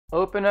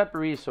Open up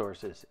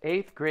resources,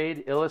 8th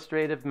grade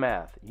illustrative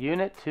math,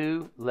 Unit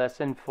 2,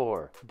 Lesson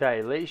 4,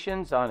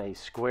 Dilations on a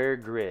square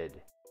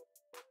grid.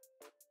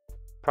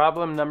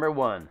 Problem number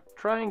 1.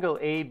 Triangle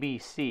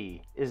ABC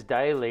is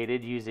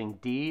dilated using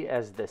D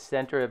as the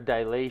center of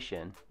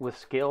dilation with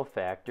scale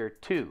factor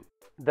 2.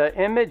 The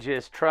image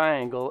is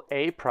triangle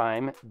A',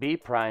 B',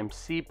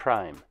 C'.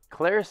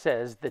 Claire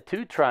says the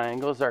two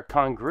triangles are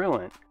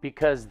congruent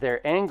because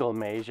their angle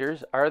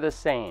measures are the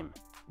same.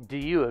 Do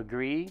you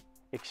agree?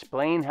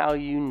 Explain how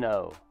you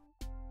know.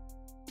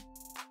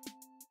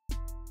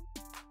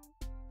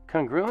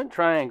 Congruent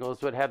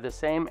triangles would have the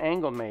same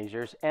angle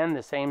measures and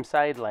the same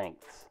side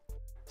lengths.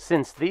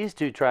 Since these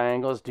two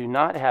triangles do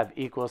not have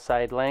equal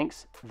side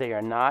lengths, they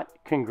are not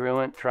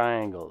congruent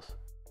triangles.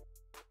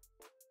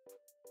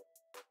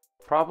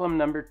 Problem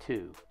number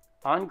 2.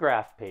 On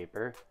graph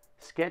paper,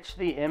 sketch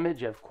the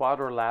image of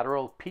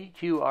quadrilateral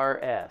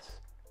PQRS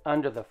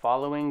under the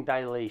following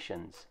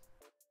dilations.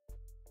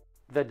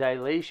 The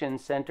dilation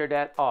centered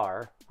at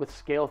R with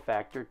scale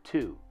factor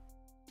 2.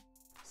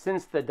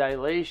 Since the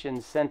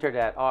dilation centered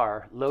at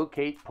R,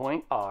 locate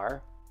point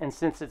R, and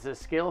since it's a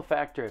scale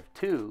factor of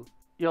 2,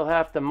 you'll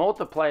have to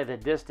multiply the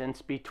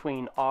distance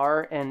between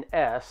R and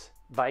S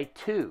by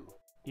 2.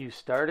 You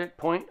start at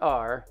point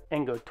R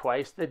and go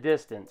twice the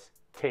distance,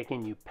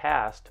 taking you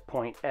past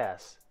point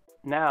S.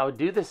 Now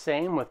do the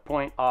same with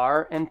point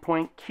R and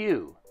point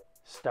Q.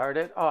 Start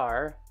at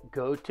R,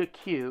 go to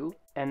Q,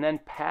 and then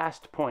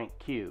past point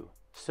Q,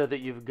 so that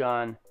you've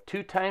gone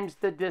 2 times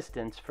the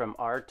distance from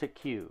R to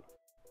Q.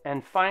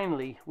 And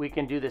finally, we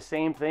can do the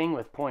same thing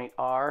with point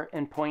R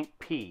and point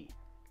P.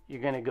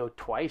 You're going to go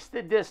twice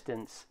the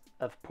distance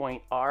of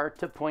point R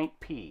to point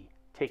P,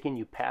 taking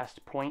you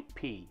past point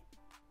P.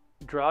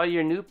 Draw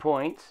your new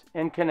points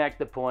and connect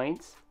the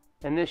points,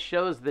 and this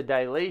shows the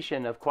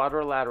dilation of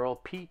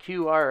quadrilateral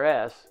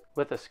PQRS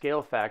with a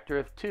scale factor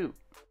of 2.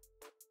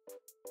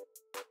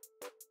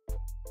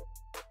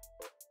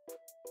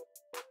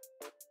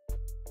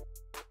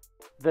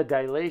 The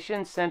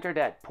dilation centered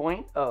at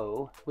point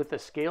O with a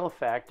scale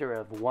factor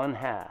of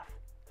 1/2.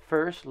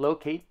 First,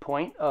 locate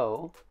point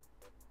O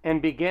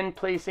and begin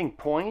placing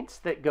points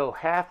that go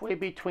halfway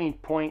between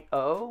point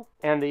O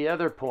and the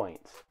other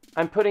points.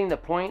 I'm putting the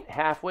point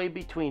halfway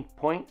between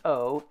point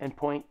O and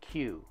point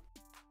Q.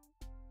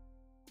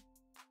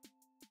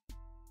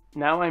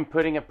 Now I'm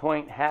putting a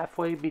point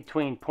halfway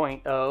between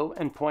point O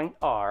and point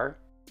R.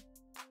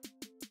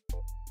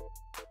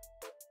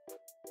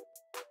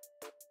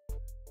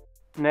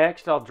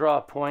 Next, I'll draw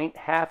a point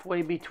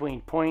halfway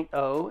between point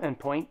O and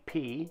point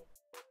P.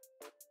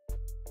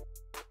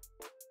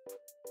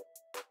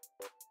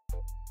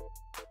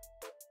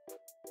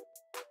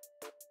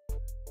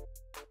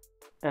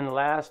 And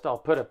last, I'll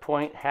put a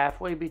point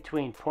halfway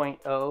between point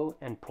O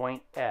and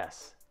point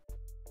S.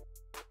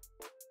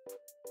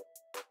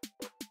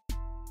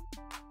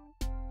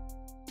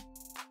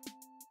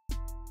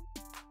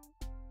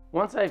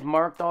 Once I've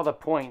marked all the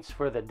points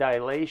for the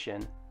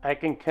dilation, I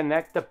can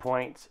connect the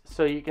points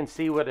so you can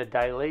see what a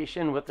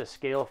dilation with a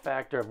scale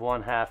factor of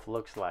 1/2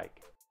 looks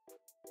like.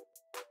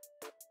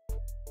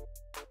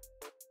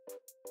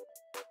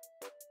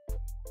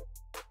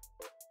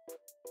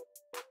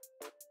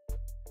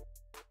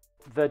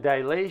 The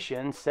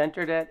dilation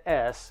centered at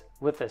S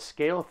with a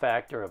scale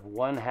factor of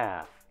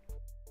 1/2.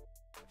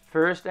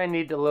 First, I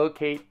need to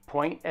locate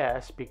point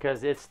S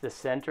because it's the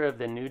center of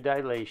the new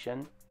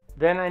dilation.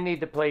 Then I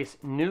need to place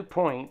new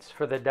points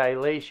for the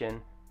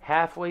dilation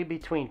halfway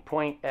between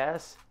point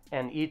S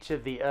and each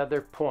of the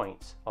other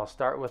points. I'll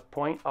start with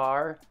point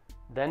R,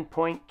 then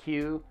point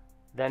Q,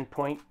 then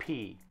point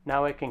P.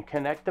 Now I can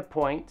connect the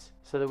points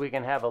so that we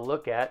can have a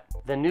look at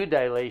the new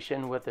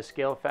dilation with a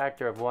scale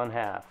factor of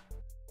 1/2.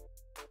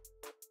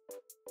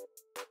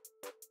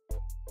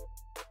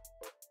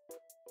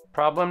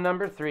 Problem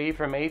number 3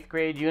 from 8th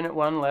grade Unit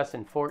 1,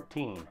 Lesson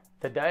 14.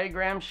 The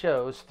diagram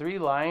shows 3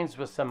 lines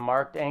with some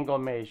marked angle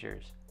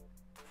measures.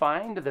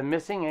 Find the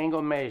missing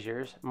angle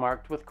measures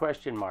marked with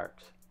question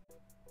marks.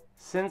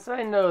 Since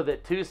I know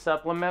that 2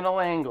 supplemental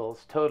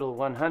angles total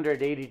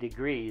 180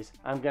 degrees,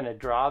 I'm going to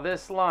draw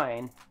this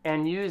line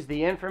and use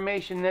the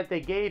information that they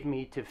gave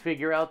me to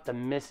figure out the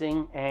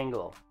missing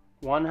angle.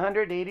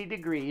 180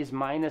 degrees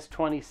minus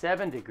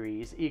 27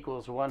 degrees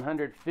equals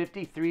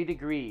 153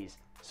 degrees.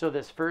 So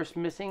this first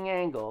missing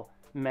angle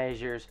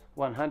measures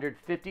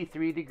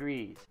 153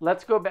 degrees.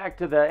 Let's go back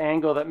to the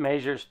angle that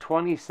measures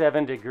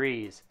 27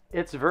 degrees.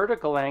 Its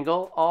vertical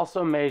angle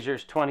also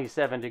measures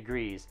 27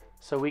 degrees,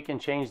 so we can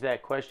change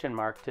that question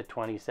mark to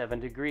 27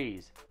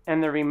 degrees.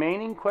 And the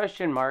remaining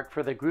question mark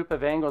for the group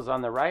of angles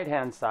on the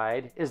right-hand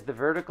side is the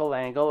vertical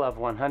angle of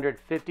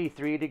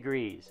 153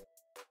 degrees.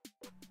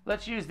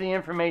 Let's use the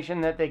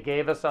information that they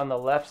gave us on the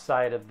left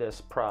side of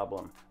this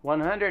problem.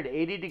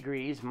 180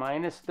 degrees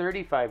minus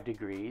 35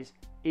 degrees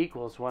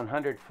equals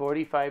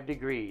 145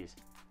 degrees.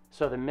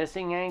 So the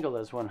missing angle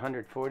is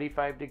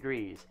 145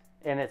 degrees,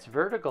 and its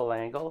vertical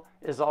angle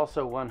is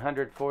also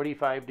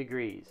 145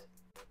 degrees.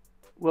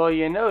 Well,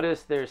 you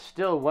notice there's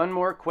still one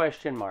more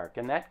question mark,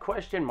 and that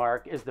question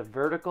mark is the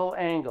vertical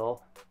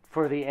angle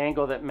for the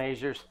angle that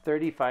measures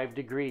 35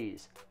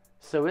 degrees,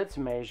 so its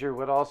measure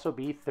would also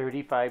be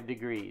 35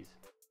 degrees.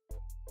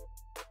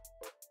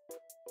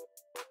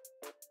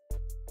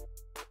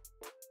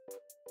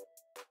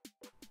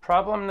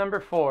 Problem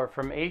number 4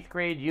 from 8th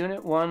grade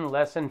Unit 1,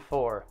 Lesson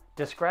 4.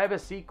 Describe a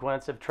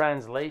sequence of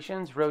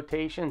translations,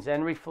 rotations,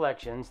 and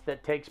reflections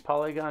that takes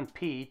polygon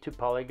P to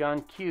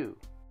polygon Q.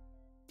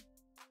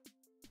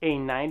 A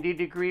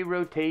 90-degree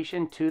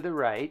rotation to the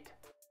right,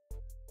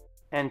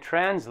 and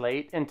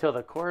translate until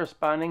the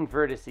corresponding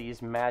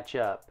vertices match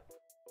up.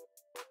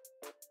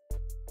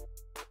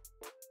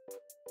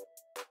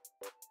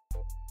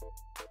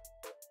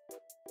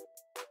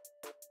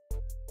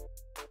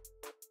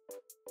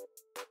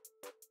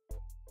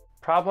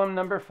 Problem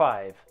number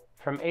 5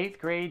 from 8th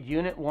grade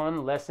Unit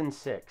 1, Lesson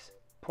 6.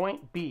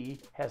 Point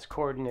B has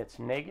coordinates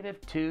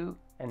 -2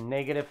 and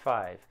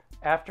 -5.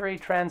 After a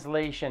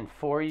translation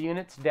 4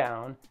 units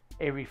down,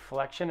 a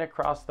reflection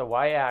across the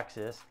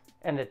y-axis,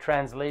 and a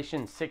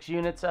translation 6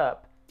 units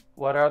up,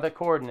 what are the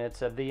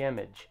coordinates of the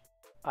image?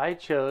 I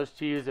chose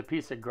to use a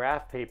piece of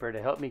graph paper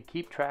to help me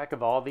keep track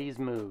of all these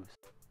moves.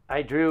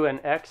 I drew an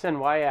x and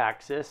y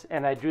axis,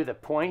 and I drew the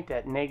point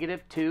at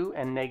 -2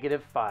 and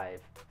 -5.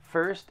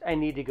 First, I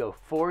need to go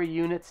 4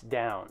 units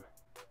down.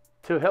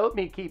 To help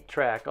me keep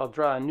track, I'll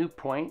draw a new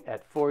point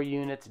at 4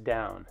 units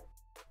down.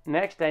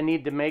 Next, I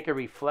need to make a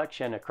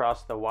reflection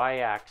across the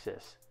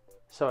y-axis.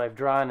 So I've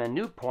drawn a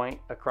new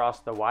point across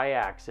the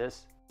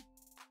y-axis.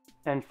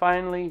 And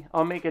finally,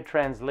 I'll make a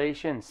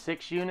translation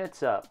 6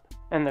 units up,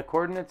 and the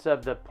coordinates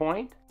of the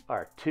point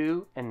are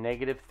 2 and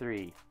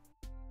 -3.